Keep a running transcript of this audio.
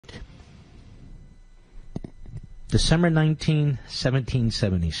December 19,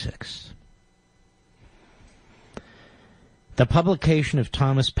 1776. The publication of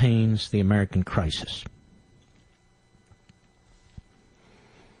Thomas Paine's The American Crisis.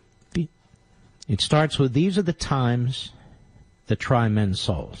 It starts with, "These are the times that try men's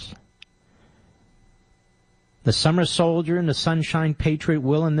souls. The summer soldier and the sunshine patriot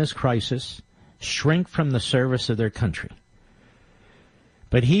will, in this crisis, shrink from the service of their country.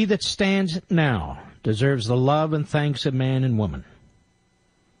 But he that stands now deserves the love and thanks of man and woman.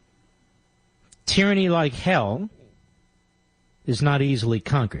 Tyranny like hell is not easily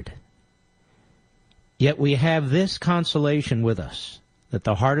conquered. Yet we have this consolation with us, that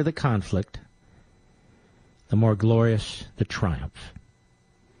the harder the conflict, the more glorious the triumph."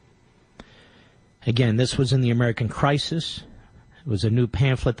 Again, this was in The American Crisis. It was a new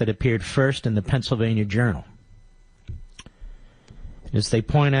pamphlet that appeared first in the Pennsylvania Journal. As they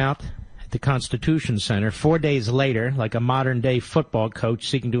point out at the Constitution Center, 4 days later, like a modern-day football coach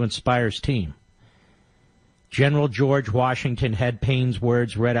seeking to inspire his team, General George Washington had Paine's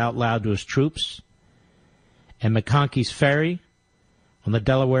words read out loud to his troops at McConkey's Ferry on the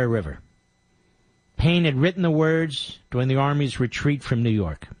Delaware River. Paine had written the words during the Army's retreat from New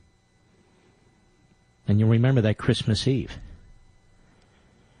York. And you remember that Christmas Eve,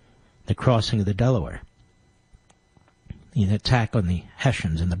 the crossing of the Delaware, the attack on the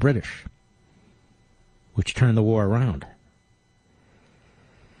Hessians and the British, which turned the war around.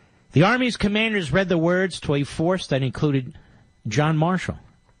 The Army's commanders read the words to a force that included John Marshall,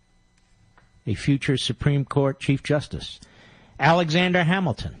 a future Supreme Court Chief Justice, Alexander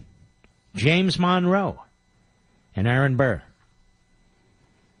Hamilton, James Monroe, and Aaron Burr.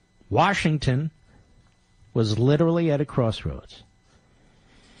 Washington was literally at a crossroads.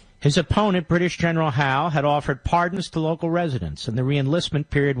 His opponent, British General Howe, had offered pardons to local residents, and the re-enlistment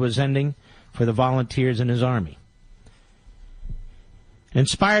period was ending for the volunteers in his army.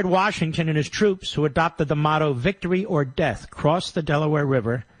 Inspired Washington and his troops, who adopted the motto, "Victory or Death," crossed the Delaware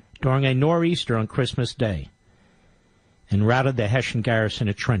River during a nor'easter on Christmas Day and routed the Hessian garrison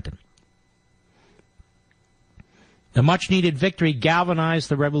at Trenton. The much-needed victory galvanized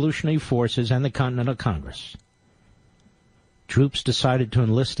the revolutionary forces and the Continental Congress. Troops decided to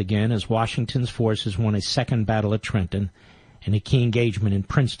enlist again as Washington's forces won a second battle at Trenton and a key engagement in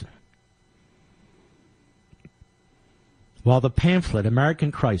Princeton. While the pamphlet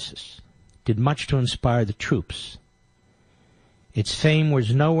American Crisis did much to inspire the troops, its fame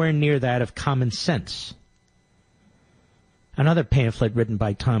was nowhere near that of Common Sense, another pamphlet written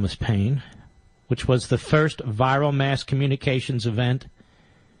by Thomas Paine, which was the first viral mass communications event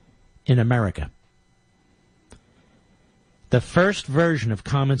in America. The first version of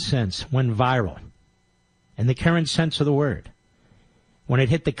Common Sense went viral, in the current sense of the word, when it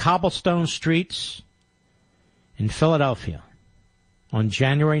hit the cobblestone streets in Philadelphia on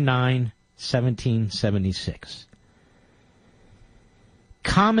January 9, 1776.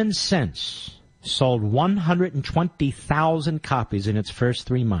 Common Sense sold 120,000 copies in its first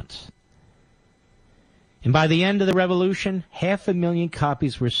 3 months. And by the end of the Revolution, 500,000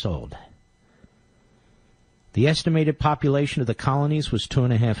 copies were sold. The estimated population of the colonies was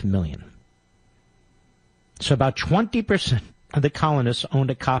 2.5 million. So about 20% of the colonists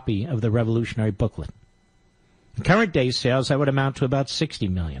owned a copy of the revolutionary booklet. In current day sales, that would amount to about 60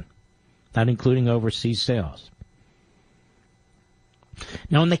 million, not including overseas sales.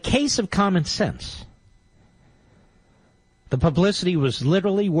 Now, in the case of Common Sense, the publicity was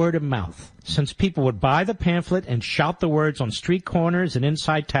literally word of mouth, since people would buy the pamphlet and shout the words on street corners and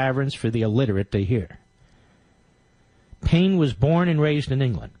inside taverns for the illiterate to hear. Paine was born and raised in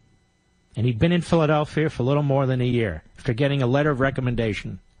England, and he'd been in Philadelphia for a little more than a year after getting a letter of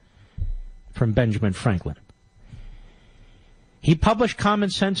recommendation from Benjamin Franklin. He published Common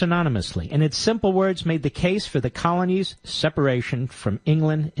Sense anonymously, and its simple words made the case for the colony's separation from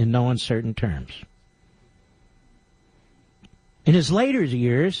England in no uncertain terms. In his later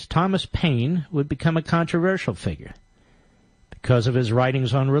years, Thomas Paine would become a controversial figure because of his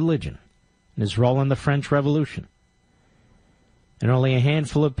writings on religion and his role in the French Revolution. And only a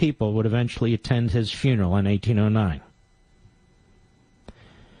handful of people would eventually attend his funeral in 1809.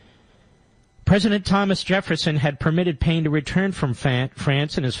 President Thomas Jefferson had permitted Paine to return from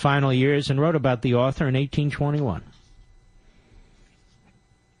France in his final years and wrote about the author in 1821.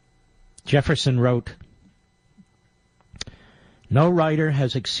 Jefferson wrote, "No writer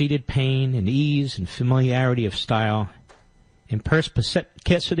has exceeded Paine in ease and familiarity of style, in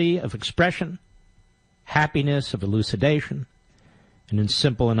perspicacity of expression, happiness of elucidation, and in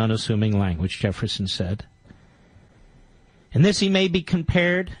simple and unassuming language," Jefferson said. In this he may be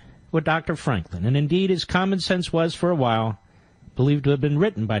compared with Dr. Franklin, and indeed his Common Sense was, for a while, believed to have been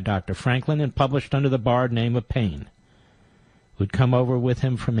written by Dr. Franklin and published under the borrowed name of Paine, who'd come over with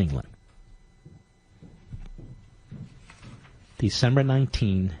him from England. December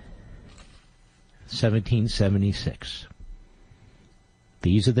 19, 1776.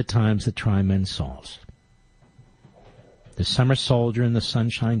 These are the times that try men's souls. The summer soldier and the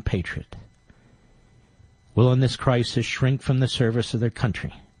sunshine patriot will in this crisis shrink from the service of their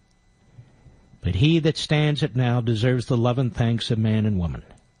country. But he that stands it now deserves the love and thanks of man and woman.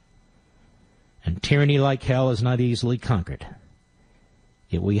 And tyranny like hell is not easily conquered.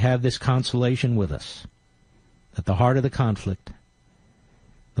 Yet we have this consolation with us, that the harder the conflict,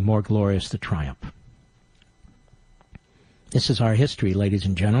 the more glorious the triumph. This is our history, ladies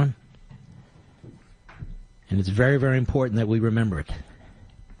and gentlemen. And it's very, very important that we remember it.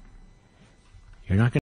 You're not going